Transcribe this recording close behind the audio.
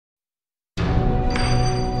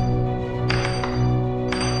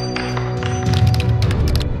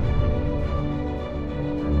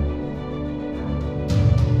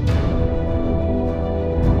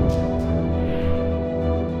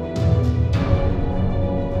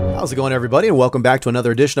How's it going, everybody, and welcome back to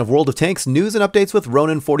another edition of World of Tanks News and Updates with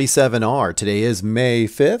Ronin 47R. Today is May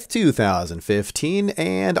 5th, 2015,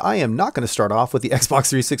 and I am not going to start off with the Xbox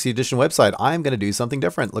 360 Edition website. I'm going to do something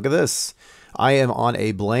different. Look at this. I am on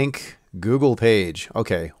a blank Google page.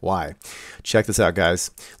 Okay, why? Check this out,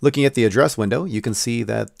 guys. Looking at the address window, you can see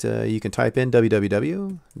that you can type in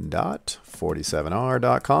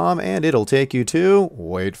www.47r.com, and it'll take you to,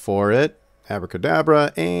 wait for it,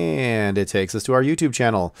 abracadabra, and it takes us to our YouTube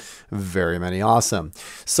channel. Very many awesome.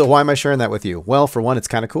 So why am I sharing that with you? Well, for one, it's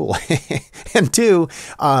kind of cool. And two,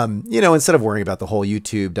 you know, instead of worrying about the whole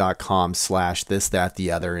youtube.com/ this, that,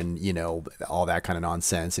 the other, and, you know, all that kind of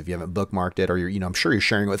nonsense, if you haven't bookmarked it, or you're, you know, I'm sure you're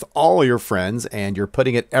sharing it with all your friends and you're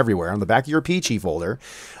putting it everywhere on the back of your Peachy folder.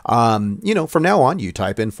 You know, from now on, you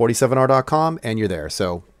type in 47r.com and you're there.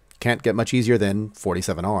 So can't get much easier than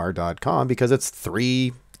 47r.com because it's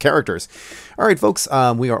 3 characters. All right, folks,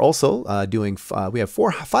 we are also we have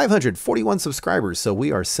 541 subscribers, so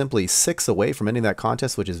we are simply 6 away from ending that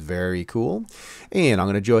contest, which is very cool. And I'm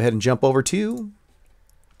going to go ahead and jump over to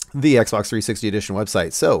the Xbox 360 Edition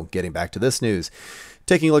website. So getting back to this news,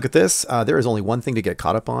 taking a look at this, there is only one thing to get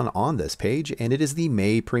caught up on this page, and it is the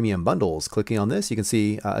May premium bundles. Clicking on this, you can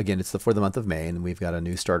see, again, it's for the month of May, and we've got a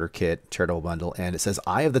new starter kit, charitable bundle, and it says,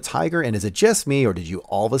 Eye of the Tiger, and is it just me, or did you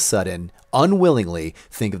all of a sudden, unwillingly,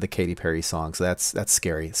 think of the Katy Perry song? So that's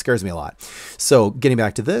scary. It scares me a lot. So getting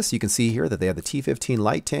back to this, you can see here that they have the T-15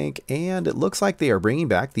 light tank, and it looks like they are bringing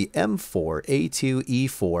back the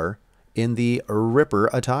M4A2E4 in the Ripper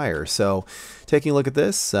attire. So taking a look at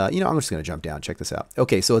this, you know, I'm just going to jump down, check this out.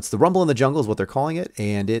 Okay, so it's the Rumble in the Jungle is what they're calling it,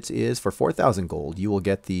 and it is for 4,000 gold. You will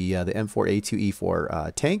get the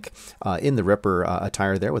M4A2E4 tank in the Ripper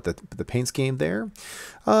attire there with the paint scheme there.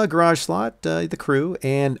 Garage slot, the crew,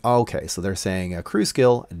 and okay, so they're saying crew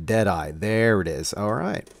skill, Deadeye. There it is. All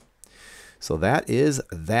right. So that is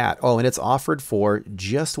that. Oh, and it's offered for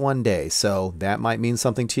just 1 day. So that might mean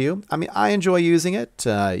something to you. I mean, I enjoy using it.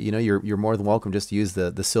 You know, you're more than welcome just to use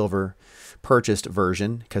the silver purchased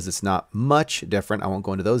version because it's not much different. I won't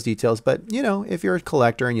go into those details, but you know, if you're a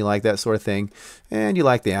collector and you like that sort of thing and you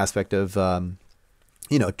like the aspect of,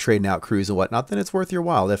 you know, trading out crews and whatnot, then it's worth your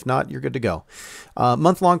while. If not, you're good to go.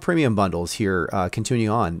 Month-long premium bundles here, continuing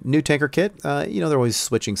on. New tanker kit, you know, they're always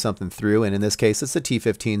switching something through, and in this case, it's the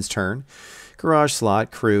T-15's turn. Garage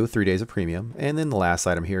slot, crew, 3 days of premium. And then the last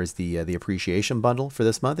item here is the appreciation bundle for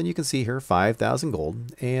this month, and you can see here 5,000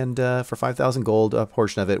 gold. And for 5,000 gold, a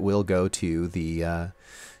portion of it will go to the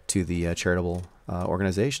charitable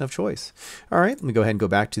organization of choice. All right, let me go ahead and go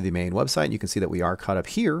back to the main website. You can see that we are caught up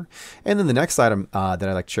here. And then the next item that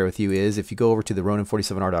I'd like to share with you is if you go over to the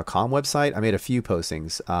Ronin47r.com website, I made a few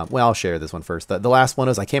postings. Well, I'll share this one first. The last one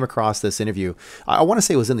is I came across this interview. I want to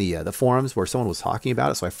say it was in the forums where someone was talking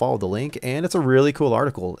about it, so I followed the link, and it's a really cool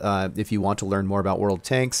article if you want to learn more about World of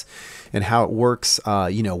Tanks and how it works,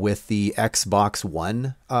 you know, with the Xbox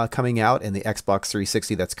One coming out and the Xbox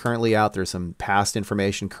 360 that's currently out. There's some past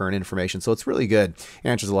information, current information, so it's really good.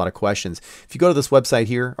 Answers a lot of questions. If you go to this website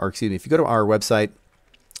here, or excuse me, if you go to our website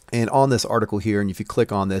and on this article here, and if you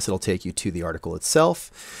click on this, it'll take you to the article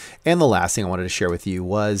itself. And the last thing I wanted to share with you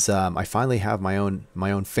was I finally have my own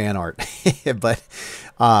fan art, but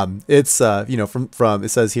it's you know, from it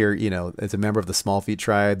says here, you know, it's a member of the Small Feet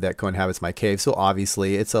tribe that co-inhabits my cave. So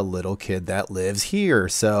obviously it's a little kid that lives here.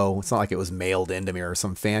 So it's not like it was mailed into me or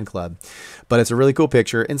some fan club, but it's a really cool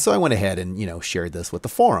picture. And so I went ahead and, you know, shared this with the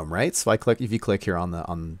forum, right? So if you click here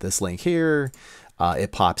on this link here,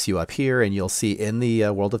 it pops you up here, and you'll see in the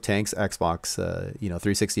World of Tanks Xbox, you know,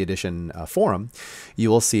 360 Edition forum,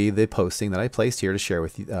 you will see the posting that I placed here to share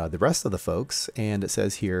with the rest of the folks. And it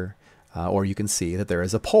says here, or you can see that there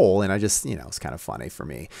is a poll, and I just, you know, it's kind of funny for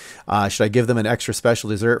me. Should I give them an extra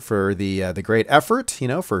special dessert for the great effort, you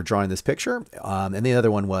know, for drawing this picture? And the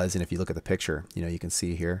other one was, and if you look at the picture, you know, you can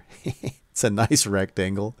see here, it's a nice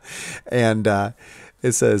rectangle, and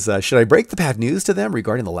it says, should I break the bad news to them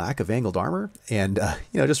regarding the lack of angled armor? And,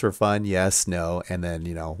 you know, just for fun, yes, no. And then,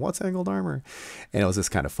 you know, what's angled armor? And it was just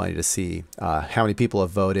kind of funny to see how many people have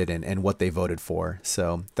voted and what they voted for.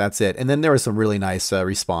 So that's it. And then there were some really nice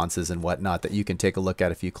responses and whatnot that you can take a look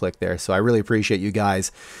at if you click there. So I really appreciate you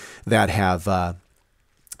guys that have,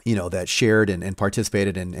 you know, that shared and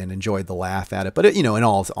participated and enjoyed the laugh at it. But, you know, in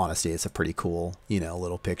all honesty, it's a pretty cool, you know,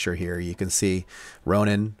 little picture here. You can see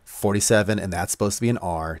Ronin 47, and that's supposed to be an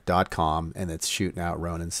R.com, and it's shooting out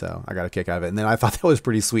Ronin. So I got a kick out of it. And then I thought that was a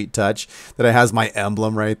pretty sweet touch that it has my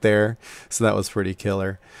emblem right there. So that was pretty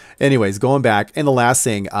killer. Anyways, going back, and the last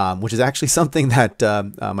thing, which is actually something that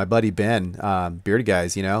my buddy Ben, Bearded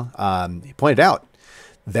Guys, you know, he pointed out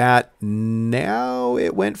that now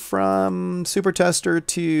it went from super tester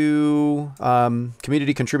to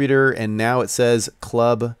community contributor, and now it says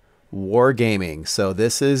Club Wargaming. So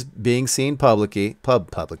this is being seen publicly.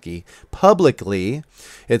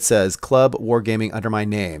 It says Club Wargaming under my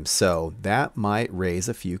name. So that might raise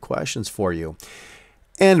a few questions for you.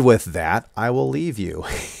 And with that, I will leave you.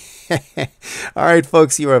 All right,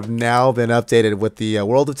 folks, you have now been updated with the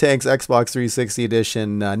World of Tanks Xbox 360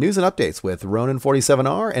 Edition news and updates with Ronin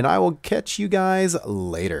 47R, and I will catch you guys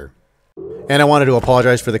later. And I wanted to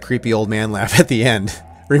apologize for the creepy old man laugh at the end.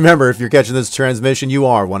 Remember, if you're catching this transmission, you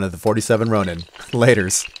are one of the 47 Ronin.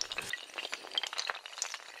 Laters.